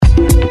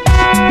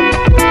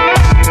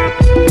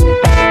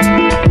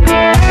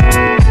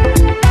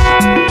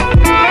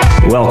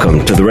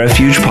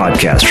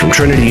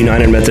Trinity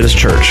United Methodist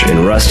Church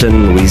in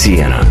Ruston,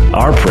 Louisiana.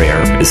 Our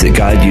prayer is that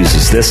God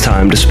uses this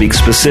time to speak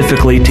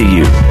specifically to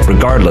you,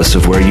 regardless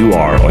of where you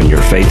are on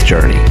your faith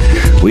journey.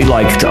 We'd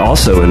like to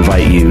also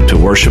invite you to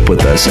worship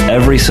with us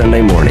every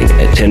Sunday morning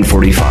at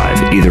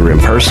 10:45, either in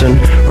person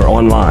or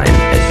online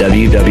at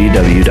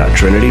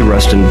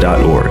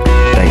www.trinityruston.org.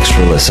 Thanks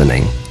for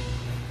listening.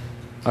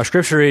 Our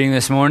scripture reading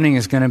this morning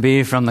is going to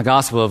be from the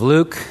Gospel of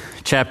Luke,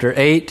 chapter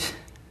 8,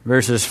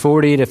 verses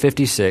 40 to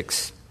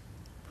 56.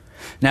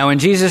 Now when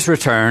Jesus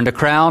returned, a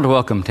crowd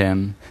welcomed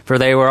him, for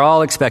they were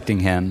all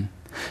expecting him.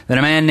 Then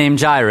a man named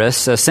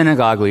Jairus, a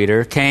synagogue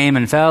leader, came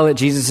and fell at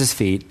Jesus'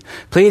 feet,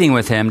 pleading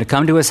with him to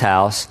come to his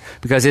house,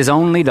 because his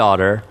only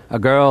daughter, a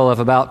girl of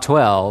about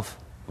 12,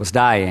 was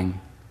dying.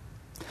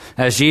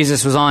 As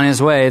Jesus was on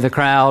his way, the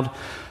crowd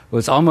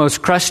was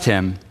almost crushed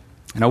him,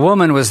 and a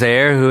woman was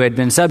there who had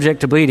been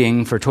subject to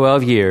bleeding for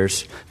 12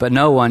 years, but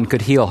no one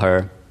could heal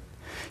her.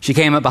 She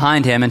came up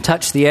behind him and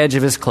touched the edge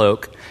of his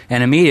cloak,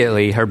 and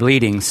immediately her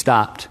bleeding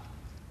stopped.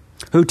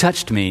 "Who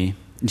touched me?"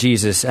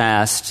 Jesus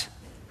asked.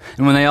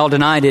 And when they all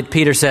denied it,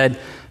 Peter said,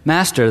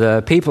 "Master,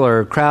 the people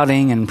are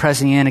crowding and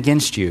pressing in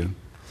against you."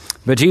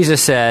 But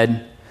Jesus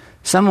said,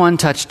 "Someone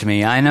touched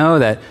me. I know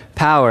that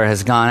power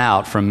has gone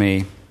out from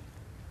me."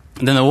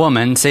 Then the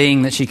woman,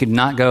 seeing that she could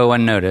not go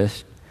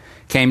unnoticed,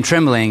 came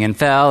trembling and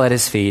fell at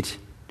his feet.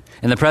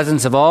 In the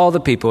presence of all the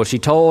people, she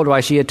told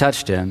why she had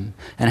touched him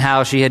and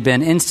how she had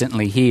been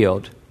instantly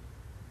healed.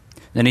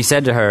 Then he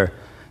said to her,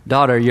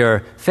 "Daughter,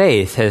 your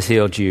faith has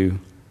healed you.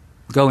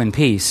 Go in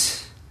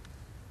peace."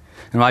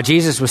 And while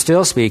Jesus was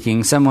still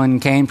speaking, someone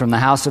came from the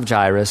house of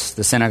Jairus,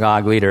 the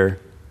synagogue leader.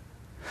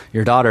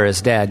 "Your daughter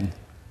is dead,"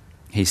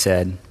 he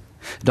said.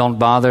 "Don't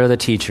bother the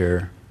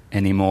teacher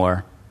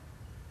anymore."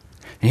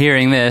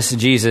 Hearing this,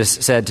 Jesus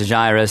said to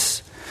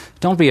Jairus,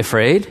 "Don't be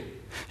afraid.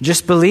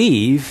 Just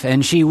believe,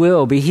 and she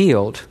will be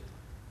healed."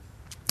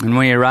 And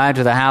when he arrived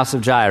at the house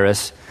of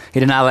Jairus, he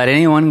did not let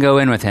anyone go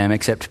in with him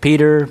except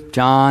Peter,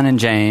 John, and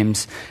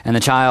James, and the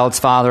child's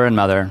father and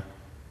mother.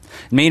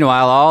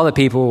 Meanwhile, all the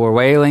people were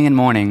wailing and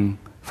mourning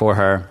for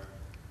her.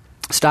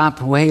 "Stop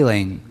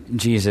wailing,"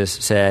 Jesus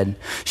said.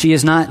 "She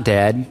is not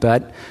dead,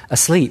 but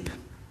asleep."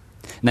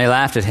 And they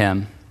laughed at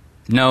him,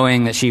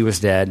 knowing that she was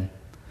dead.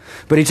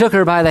 But he took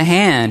her by the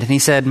hand, and he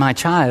said, "My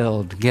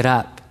child, get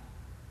up."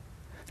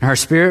 And her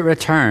spirit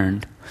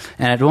returned,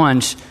 and at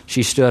once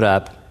she stood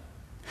up.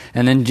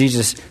 And then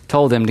Jesus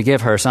told them to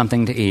give her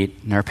something to eat,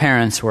 and her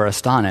parents were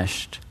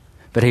astonished.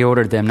 But he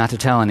ordered them not to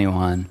tell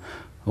anyone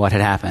what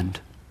had happened.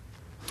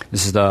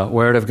 This is the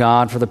word of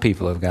God for the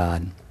people of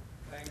God.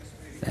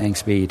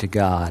 Thanks be to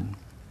God.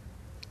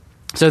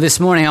 So this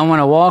morning I want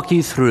to walk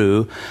you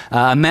through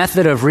a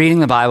method of reading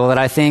the Bible that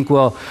I think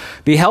will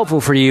be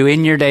helpful for you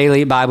in your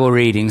daily Bible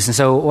readings. And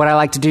so what I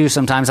like to do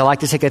sometimes, I like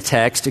to take a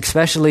text,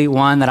 especially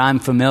one that I'm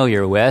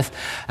familiar with,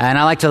 and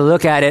I like to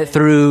look at it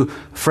through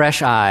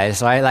fresh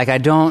eyes, right? Like I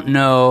don't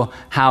know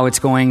how it's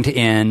going to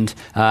end,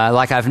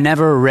 like I've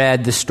never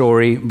read the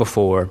story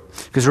before.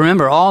 Because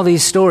remember, all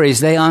these stories,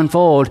 they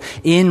unfold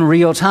in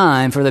real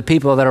time for the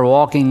people that are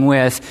walking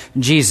with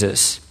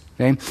Jesus.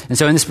 Okay? And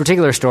so in this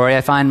particular story,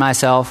 I find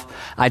myself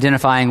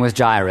identifying with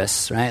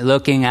Jairus, right?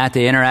 Looking at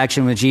the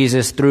interaction with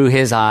Jesus through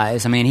his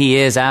eyes. I mean, he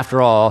is,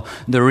 after all,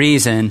 the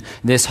reason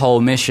this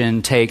whole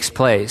mission takes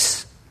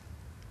place.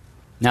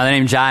 Now, the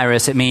name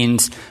Jairus, it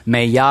means,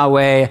 may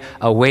Yahweh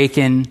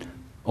awaken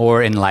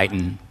or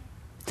enlighten.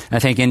 I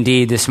think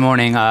indeed this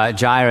morning,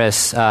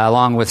 Jairus,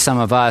 along with some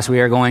of us, we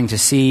are going to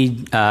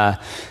see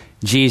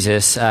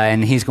Jesus,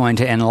 and he's going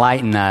to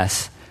enlighten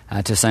us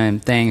to some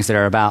things that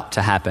are about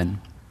to happen.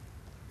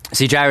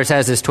 See, Jairus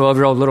has this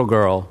 12-year-old little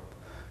girl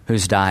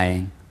who's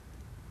dying.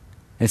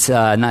 It's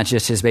not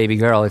just his baby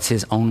girl, it's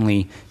his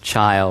only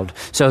child.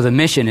 So the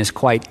mission is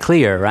quite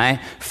clear, right?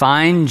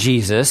 Find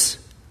Jesus,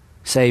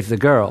 save the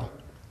girl.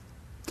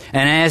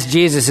 And as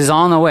Jesus is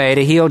on the way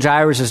to heal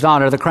Jairus'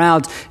 daughter, the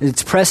crowd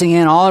is pressing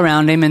in all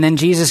around him, and then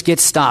Jesus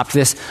gets stopped.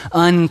 This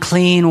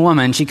unclean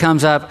woman, she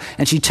comes up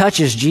and she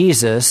touches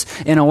Jesus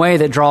in a way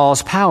that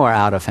draws power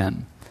out of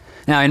him.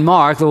 Now in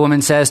Mark, the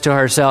woman says to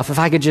herself, "If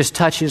I could just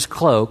touch his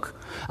cloak,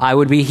 I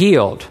would be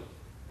healed."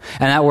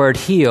 And that word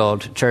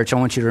healed, church, I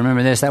want you to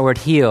remember this. That word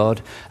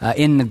healed,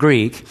 in the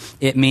Greek,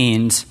 it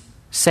means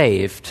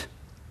saved.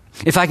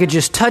 If I could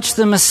just touch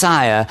the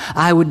Messiah,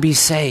 I would be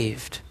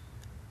saved.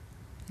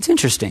 It's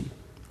interesting,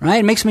 right?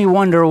 It makes me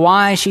wonder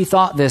why she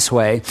thought this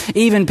way.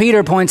 Even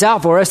Peter points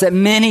out for us that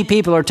many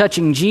people are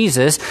touching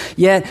Jesus,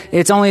 yet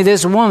it's only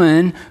this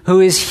woman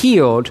who is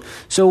healed.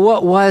 So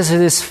what was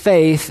this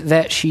faith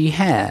that she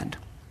had?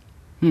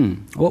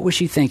 What was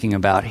she thinking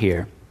about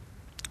here?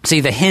 See,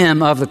 the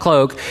hem of the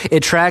cloak,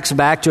 it tracks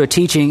back to a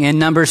teaching in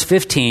Numbers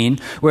 15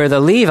 where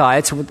the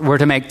Levites were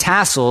to make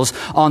tassels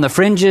on the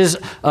fringes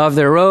of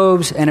their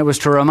robes, and it was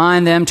to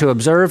remind them to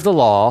observe the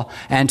law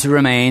and to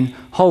remain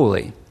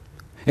holy.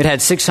 It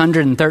had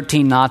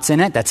 613 knots in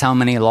it. That's how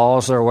many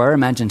laws there were.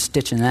 Imagine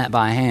stitching that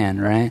by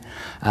hand, right?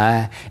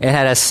 It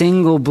had a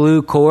single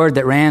blue cord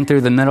that ran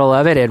through the middle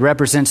of it. It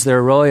represents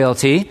their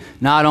royalty,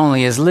 not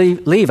only as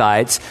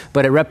Levites,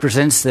 but it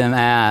represents them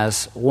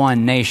as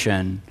one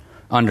nation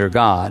under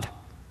God.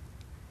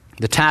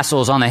 The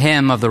tassels on the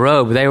hem of the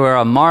robe, they were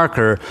a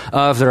marker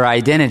of their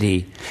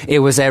identity. It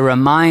was a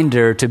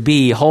reminder to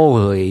be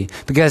holy,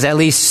 because at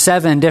least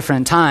 7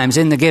 different times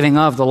in the giving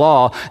of the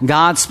law,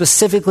 God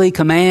specifically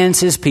commands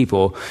his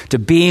people to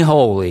be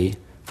holy,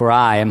 for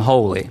I am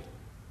holy.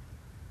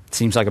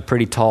 Seems like a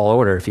pretty tall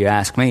order if you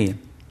ask me.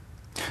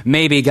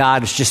 Maybe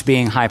God is just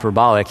being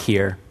hyperbolic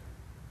here.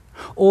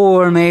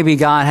 Or maybe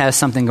God has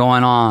something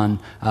going on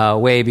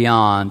way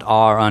beyond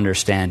our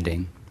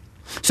understanding.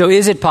 So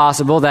is it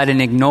possible that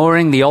in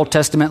ignoring the Old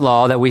Testament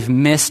law that we've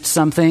missed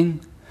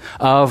something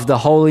of the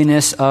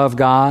holiness of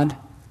God?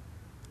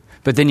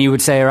 But then you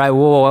would say, all right,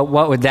 well,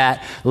 what would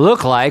that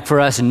look like for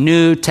us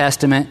New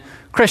Testament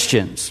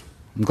Christians?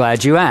 I'm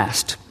glad you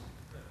asked.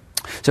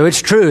 So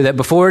it's true that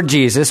before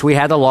Jesus, we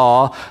had the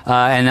law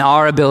and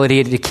our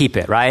ability to keep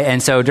it, right?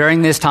 And so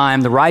during this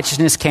time, the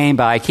righteousness came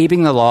by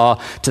keeping the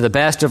law to the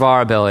best of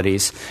our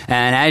abilities.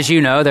 And as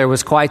you know, there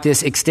was quite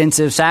this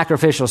extensive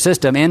sacrificial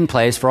system in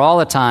place for all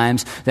the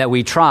times that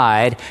we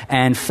tried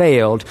and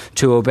failed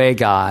to obey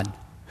God.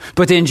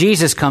 But then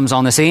Jesus comes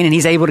on the scene and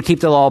he's able to keep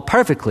the law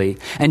perfectly.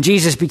 And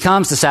Jesus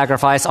becomes the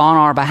sacrifice on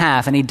our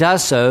behalf. And he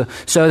does so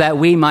that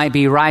we might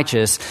be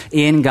righteous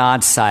in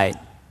God's sight.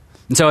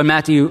 And so in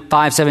Matthew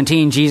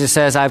 5:17, Jesus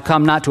says, I've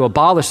come not to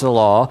abolish the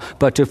law,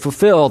 but to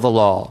fulfill the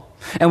law.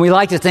 And we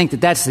like to think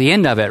that that's the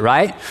end of it,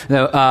 right?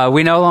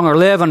 We no longer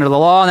live under the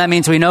law, and that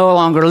means we no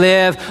longer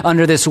live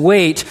under this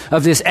weight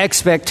of this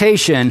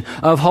expectation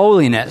of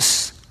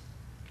holiness.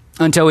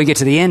 Until we get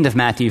to the end of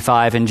Matthew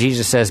 5, and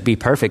Jesus says, be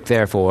perfect,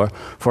 therefore,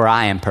 for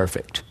I am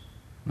perfect.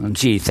 Well,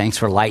 gee, thanks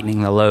for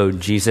lightening the load,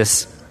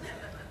 Jesus.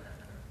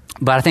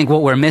 But I think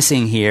what we're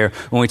missing here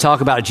when we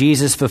talk about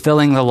Jesus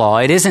fulfilling the law,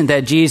 it isn't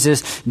that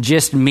Jesus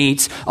just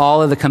meets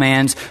all of the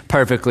commands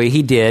perfectly.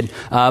 He did.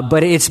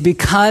 But it's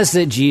because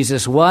that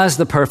Jesus was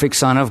the perfect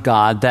Son of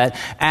God that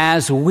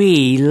as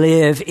we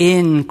live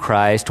in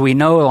Christ, we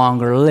no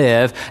longer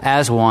live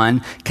as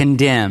one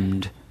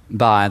condemned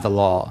by the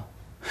law.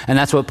 And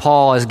that's what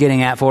Paul is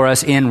getting at for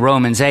us in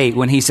Romans 8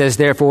 when he says,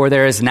 therefore,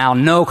 there is now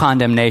no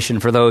condemnation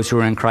for those who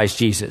are in Christ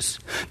Jesus.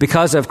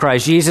 Because of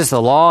Christ Jesus,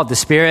 the law of the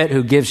Spirit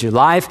who gives you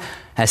life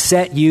has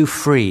set you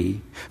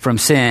free from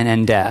sin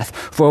and death.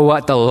 For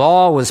what the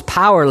law was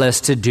powerless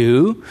to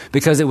do,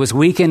 because it was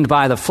weakened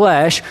by the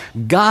flesh,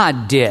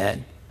 God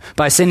did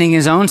by sending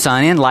his own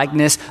Son in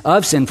likeness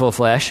of sinful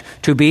flesh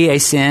to be a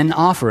sin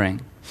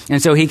offering.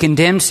 And so he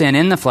condemned sin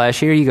in the flesh.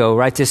 Here you go,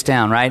 write this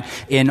down, right?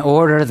 In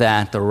order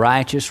that the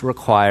righteous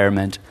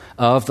requirement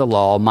of the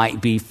law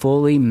might be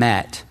fully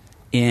met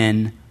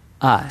in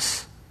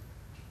us,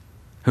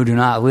 who do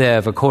not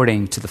live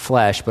according to the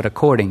flesh, but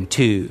according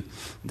to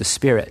the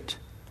Spirit.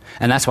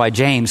 And that's why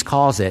James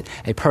calls it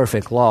a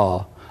perfect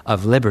law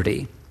of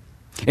liberty.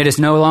 It is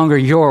no longer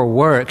your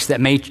works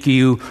that make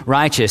you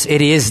righteous.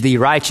 It is the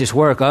righteous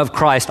work of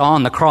Christ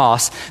on the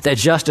cross that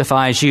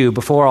justifies you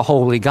before a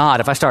holy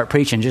God. If I start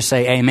preaching, just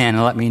say amen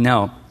and let me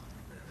know.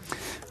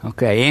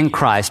 Okay, in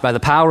Christ, by the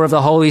power of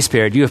the Holy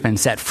Spirit, you have been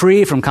set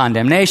free from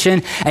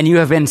condemnation, and you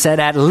have been set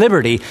at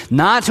liberty,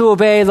 not to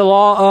obey the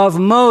law of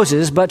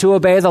Moses, but to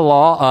obey the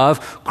law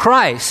of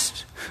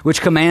Christ,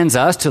 which commands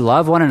us to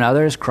love one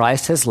another as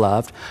Christ has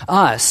loved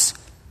us.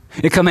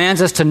 It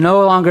commands us to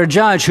no longer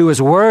judge who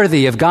is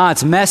worthy of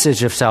God's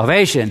message of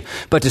salvation,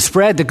 but to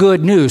spread the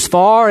good news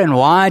far and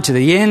wide to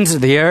the ends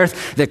of the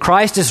earth that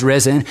Christ is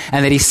risen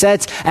and that he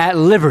sets at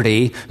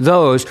liberty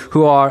those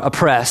who are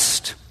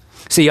oppressed.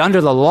 See, under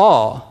the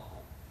law,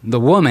 the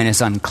woman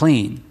is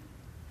unclean.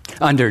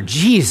 Under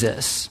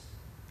Jesus,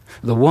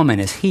 the woman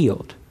is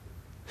healed.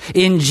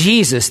 In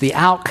Jesus, the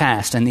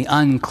outcast and the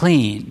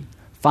unclean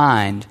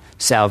find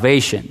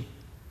salvation.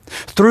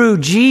 Through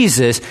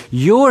Jesus,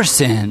 your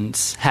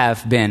sins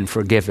have been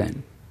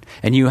forgiven,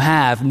 and you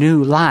have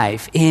new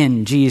life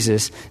in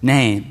Jesus'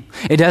 name.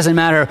 It doesn't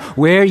matter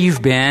where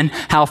you've been,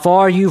 how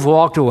far you've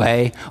walked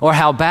away, or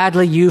how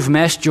badly you've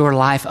messed your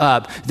life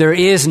up. There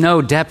is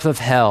no depth of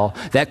hell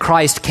that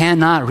Christ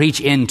cannot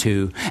reach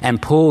into and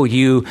pull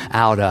you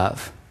out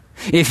of.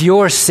 If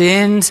your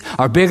sins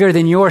are bigger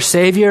than your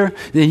Savior,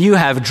 then you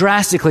have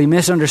drastically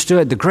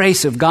misunderstood the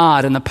grace of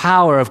God and the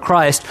power of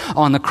Christ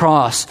on the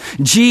cross.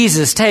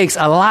 Jesus takes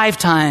a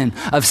lifetime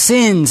of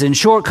sins and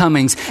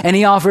shortcomings, and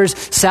he offers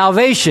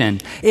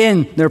salvation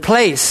in their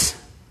place.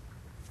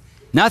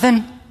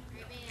 Nothing?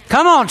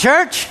 Come on,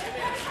 church.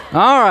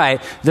 All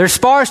right. They're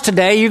sparse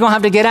today. You're going to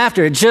have to get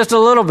after it just a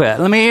little bit.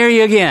 Let me hear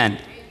you again.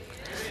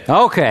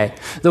 Okay.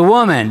 The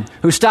woman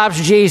who stops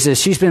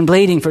Jesus, she's been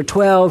bleeding for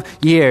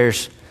 12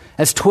 years.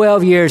 That's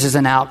 12 years as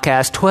an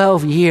outcast,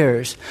 12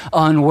 years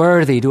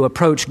unworthy to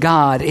approach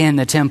God in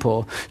the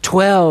temple,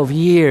 12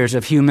 years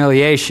of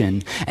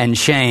humiliation and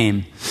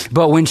shame.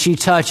 But when she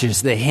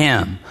touches the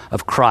hem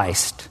of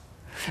Christ,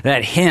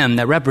 that hymn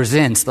that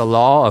represents the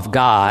law of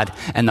God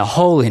and the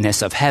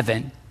holiness of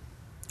heaven.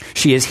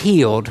 She is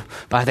healed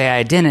by the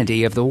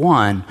identity of the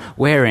one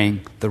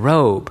wearing the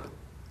robe.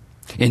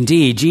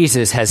 Indeed,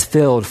 Jesus has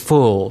filled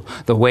full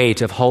the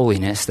weight of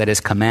holiness that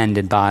is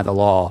commanded by the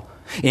law.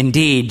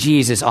 Indeed,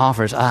 Jesus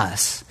offers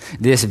us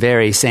this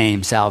very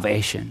same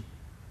salvation.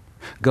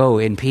 Go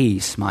in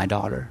peace, my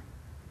daughter.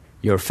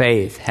 Your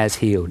faith has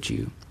healed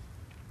you.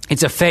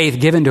 It's a faith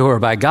given to her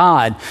by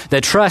God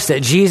that trusts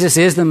that Jesus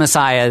is the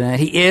Messiah, that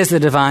he is the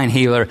divine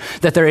healer,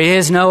 that there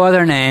is no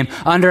other name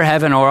under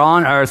heaven or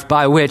on earth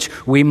by which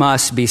we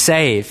must be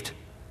saved.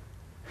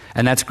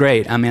 And that's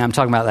great. I mean, I'm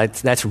talking about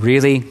that's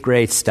really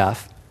great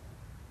stuff.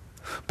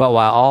 But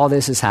while all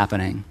this is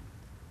happening,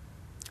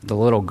 the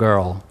little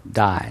girl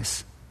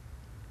dies.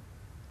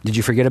 Did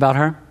you forget about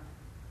her?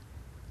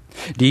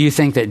 Do you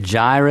think that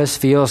Jairus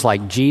feels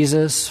like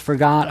Jesus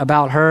forgot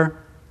about her?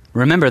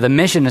 Remember, the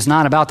mission is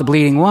not about the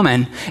bleeding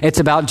woman. It's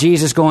about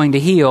Jesus going to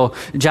heal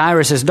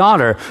Jairus'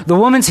 daughter. The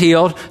woman's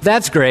healed.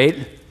 That's great.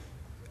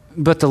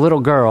 But the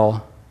little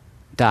girl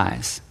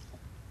dies.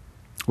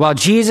 While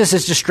Jesus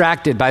is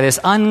distracted by this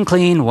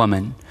unclean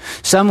woman,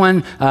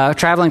 someone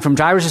traveling from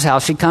Jairus'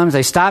 house, she comes,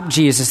 they stop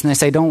Jesus, and they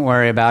say, "Don't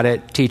worry about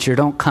it, teacher.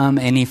 Don't come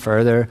any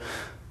further.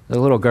 The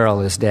little girl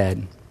is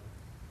dead."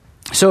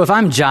 So if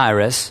I'm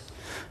Jairus,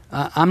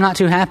 I'm not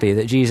too happy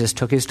that Jesus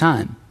took his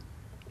time.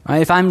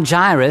 Right? If I'm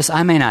Jairus,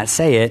 I may not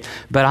say it,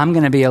 but I'm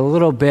going to be a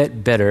little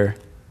bit bitter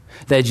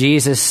that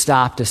Jesus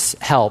stopped to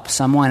help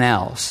someone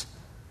else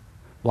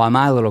while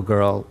my little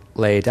girl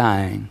lay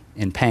dying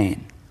in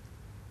pain.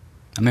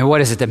 I mean,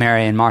 what is it that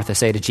Mary and Martha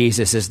say to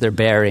Jesus as they're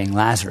burying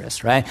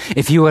Lazarus, right?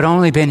 If you had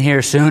only been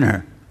here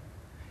sooner,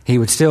 he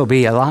would still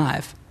be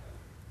alive.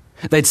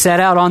 They'd set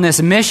out on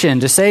this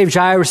mission to save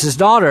Jairus'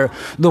 daughter.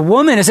 The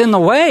woman is in the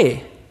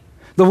way.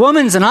 The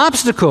woman's an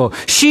obstacle.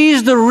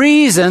 She's the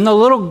reason the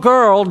little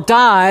girl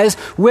dies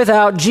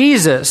without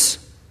Jesus.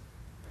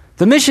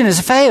 The mission has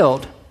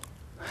failed.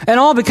 And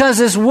all because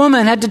this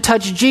woman had to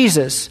touch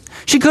Jesus.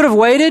 She could have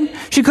waited.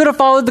 She could have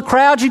followed the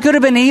crowd. She could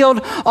have been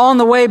healed on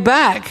the way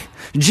back.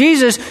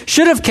 Jesus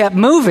should have kept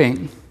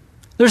moving.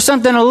 There's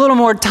something a little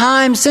more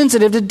time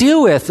sensitive to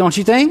deal with, don't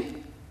you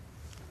think?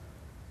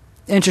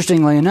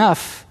 Interestingly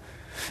enough,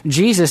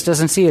 Jesus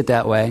doesn't see it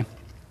that way.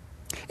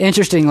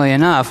 Interestingly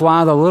enough,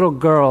 while the little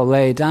girl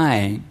lay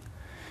dying,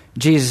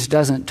 Jesus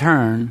doesn't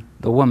turn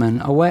the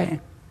woman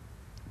away.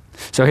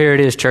 So here it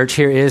is, church.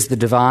 Here is the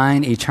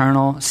divine,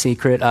 eternal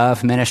secret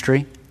of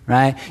ministry,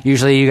 right?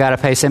 Usually you got to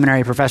pay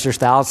seminary professors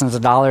thousands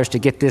of dollars to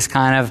get this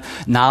kind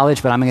of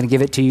knowledge, but I'm going to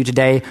give it to you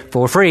today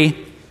for free.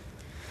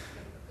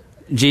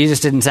 Jesus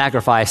didn't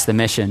sacrifice the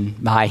mission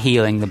by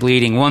healing the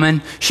bleeding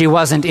woman. She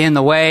wasn't in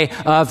the way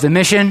of the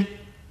mission.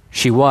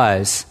 She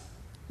was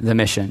the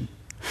mission.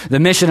 The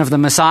mission of the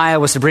Messiah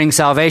was to bring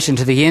salvation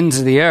to the ends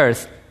of the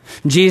earth.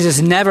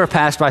 Jesus never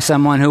passed by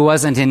someone who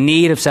wasn't in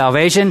need of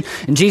salvation,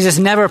 and Jesus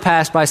never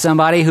passed by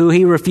somebody who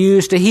he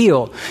refused to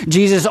heal.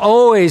 Jesus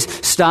always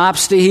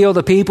stops to heal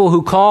the people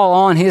who call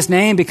on his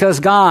name because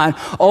God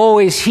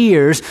always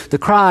hears the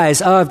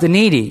cries of the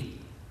needy.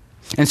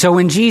 And so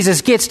when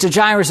Jesus gets to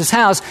Jairus'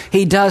 house,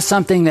 he does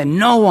something that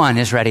no one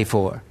is ready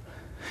for.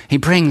 He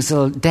brings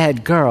the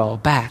dead girl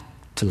back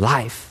to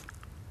life.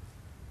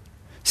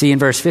 See, in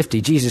verse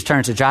 50, Jesus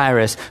turns to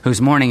Jairus,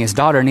 who's mourning his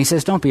daughter, and he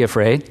says, "Don't be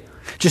afraid.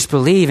 Just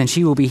believe and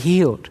she will be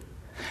healed."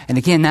 And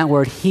again, that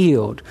word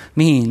healed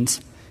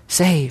means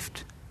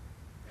saved.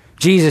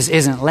 Jesus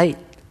isn't late.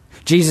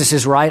 Jesus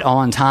is right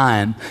on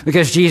time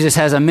because Jesus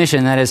has a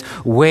mission that is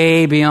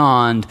way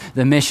beyond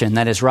the mission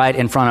that is right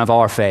in front of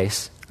our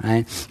face.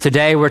 Right?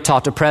 Today we're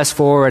taught to press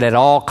forward at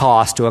all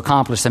costs to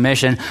accomplish the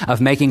mission of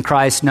making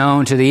Christ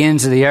known to the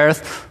ends of the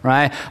earth.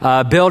 Right?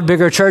 Build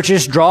bigger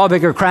churches, draw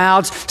bigger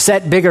crowds,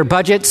 set bigger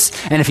budgets,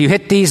 and if you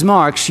hit these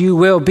marks, you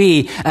will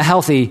be a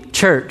healthy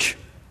church.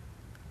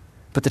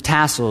 But the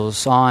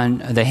tassels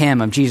on the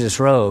hem of Jesus'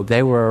 robe,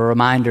 they were a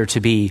reminder to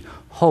be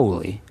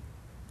holy,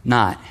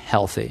 not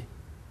healthy.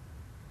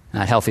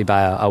 Not healthy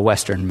by a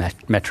Western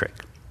metric.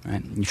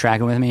 Right? You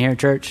tracking with me here,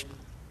 church?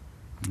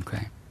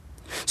 Okay.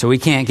 So we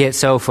can't get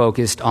so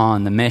focused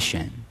on the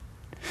mission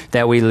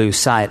that we lose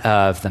sight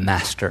of the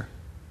master.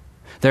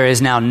 There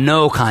is now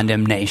no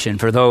condemnation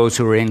for those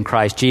who are in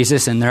Christ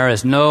Jesus, and there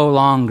is no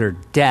longer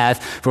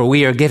death, for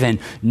we are given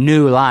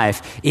new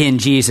life in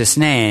Jesus'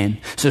 name.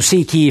 So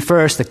seek ye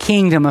first the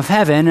kingdom of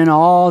heaven, and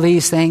all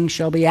these things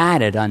shall be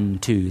added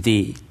unto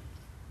thee.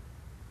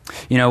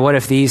 You know, what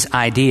if these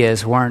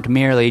ideas weren't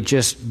merely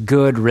just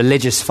good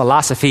religious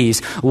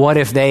philosophies? What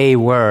if they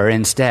were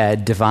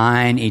instead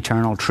divine,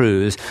 eternal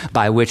truths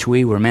by which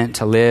we were meant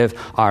to live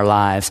our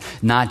lives?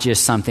 Not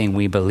just something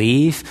we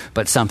believe,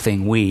 but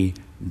something we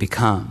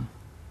become.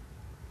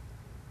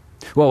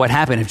 What would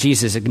happen if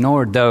Jesus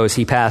ignored those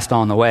he passed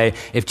on the way?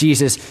 If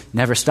Jesus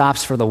never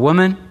stops for the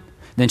woman,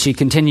 then she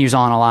continues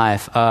on a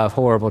life of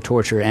horrible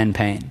torture and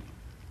pain.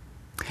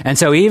 And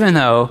so even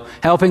though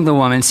helping the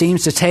woman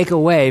seems to take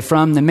away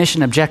from the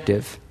mission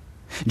objective,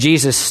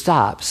 Jesus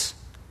stops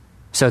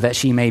so that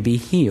she may be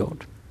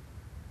healed.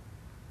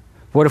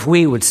 What if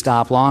we would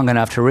stop long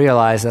enough to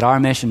realize that our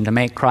mission to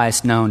make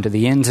Christ known to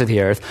the ends of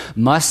the earth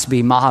must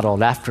be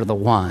modeled after the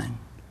one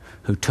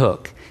who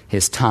took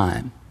his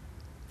time?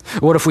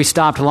 What if we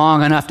stopped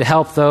long enough to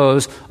help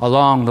those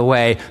along the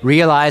way,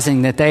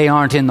 realizing that they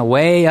aren't in the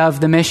way of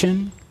the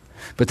mission,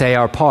 but they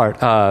are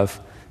part of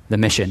the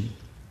mission?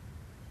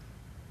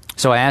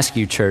 So I ask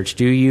you, church,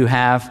 do you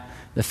have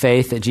the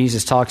faith that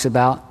Jesus talks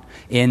about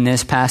in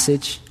this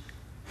passage?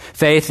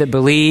 Faith that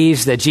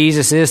believes that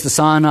Jesus is the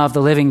Son of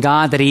the living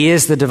God, that he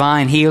is the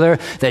divine healer,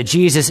 that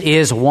Jesus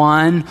is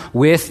one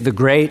with the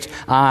great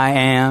I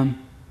am.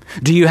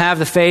 Do you have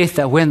the faith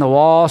that when the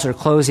walls are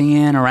closing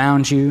in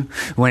around you,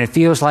 when it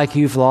feels like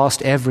you've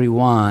lost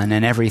everyone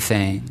and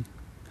everything,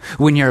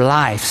 when your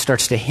life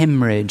starts to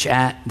hemorrhage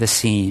at the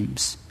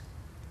seams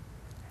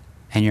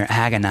and you're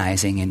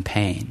agonizing in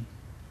pain,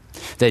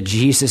 that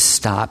Jesus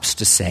stops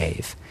to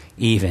save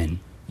even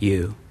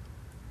you?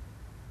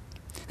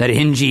 That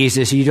in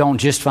Jesus you don't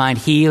just find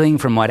healing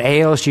from what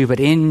ails you,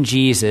 but in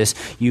Jesus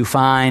you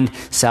find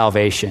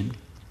salvation.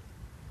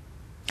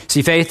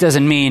 See, faith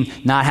doesn't mean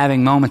not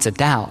having moments of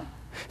doubt.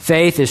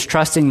 Faith is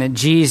trusting that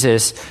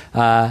Jesus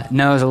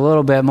knows a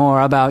little bit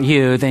more about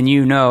you than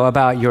you know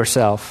about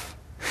yourself.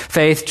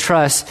 Faith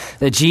trusts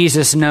that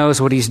Jesus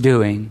knows what he's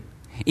doing,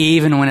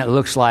 even when it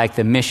looks like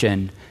the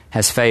mission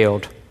has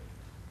failed.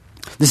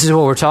 This is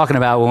what we're talking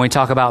about when we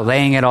talk about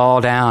laying it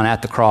all down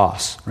at the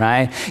cross,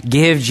 right?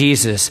 Give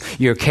Jesus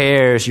your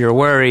cares, your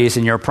worries,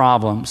 and your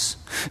problems.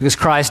 Because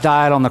Christ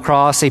died on the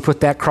cross, he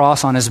put that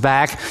cross on his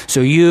back so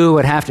you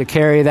would have to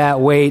carry that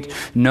weight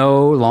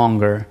no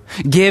longer.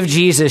 Give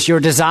Jesus your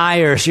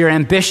desires, your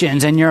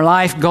ambitions, and your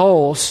life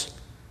goals.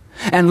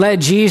 And let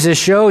Jesus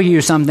show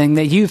you something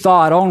that you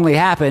thought only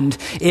happened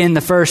in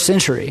the first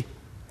century.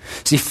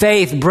 See,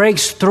 faith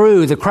breaks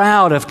through the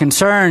crowd of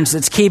concerns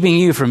that's keeping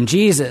you from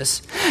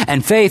Jesus.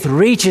 And faith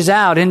reaches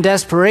out in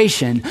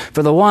desperation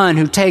for the one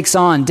who takes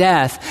on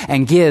death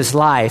and gives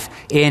life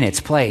in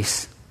its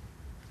place.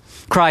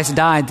 Christ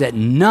died that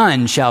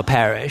none shall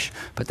perish,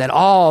 but that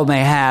all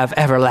may have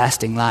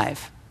everlasting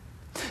life.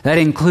 That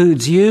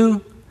includes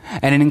you,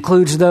 and it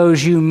includes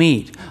those you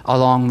meet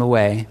along the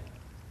way.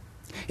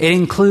 It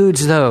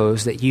includes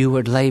those that you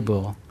would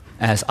label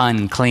as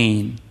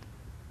unclean.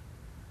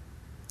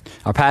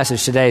 Our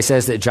passage today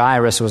says that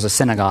Jairus was a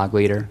synagogue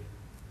leader.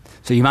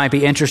 So you might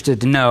be interested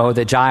to know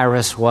that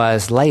Jairus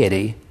was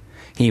laity.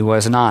 He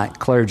was not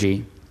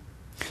clergy.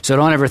 So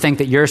don't ever think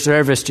that your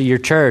service to your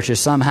church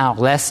is somehow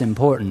less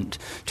important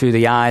to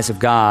the eyes of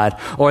God,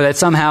 or that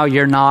somehow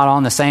you're not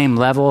on the same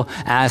level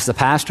as the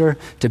pastor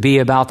to be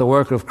about the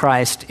work of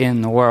Christ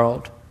in the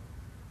world.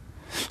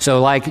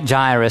 So like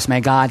Jairus,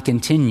 may God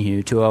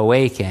continue to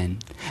awaken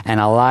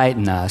and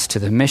enlighten us to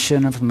the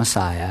mission of the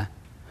Messiah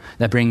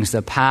that brings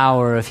the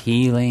power of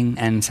healing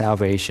and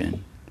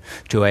salvation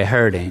to a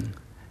hurting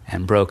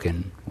and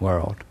broken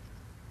world.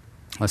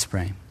 Let's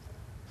pray.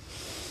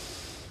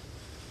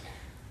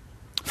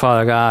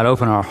 Father God,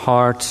 open our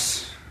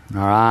hearts, and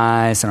our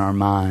eyes, and our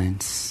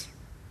minds,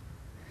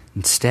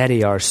 and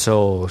steady our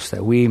souls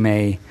that we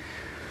may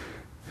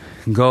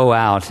go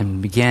out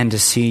and begin to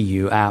see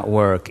you at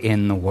work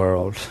in the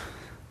world.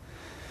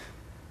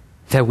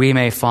 That we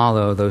may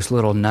follow those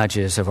little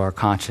nudges of our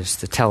conscience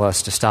to tell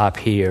us to stop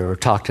here or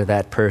talk to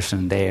that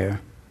person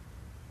there.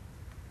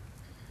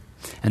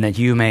 And that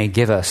you may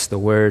give us the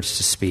words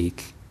to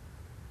speak.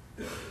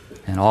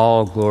 And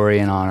all glory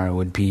and honor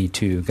would be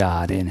to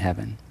God in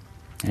heaven.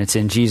 And it's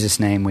in Jesus'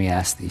 name we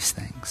ask these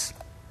things.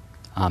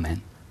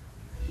 Amen.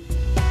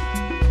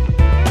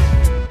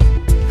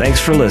 Thanks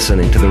for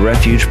listening to the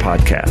Refuge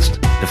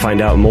Podcast. To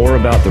find out more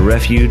about the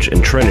Refuge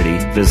and Trinity,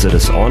 visit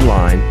us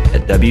online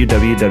at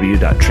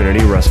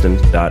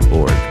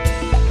www.trinityruston.org.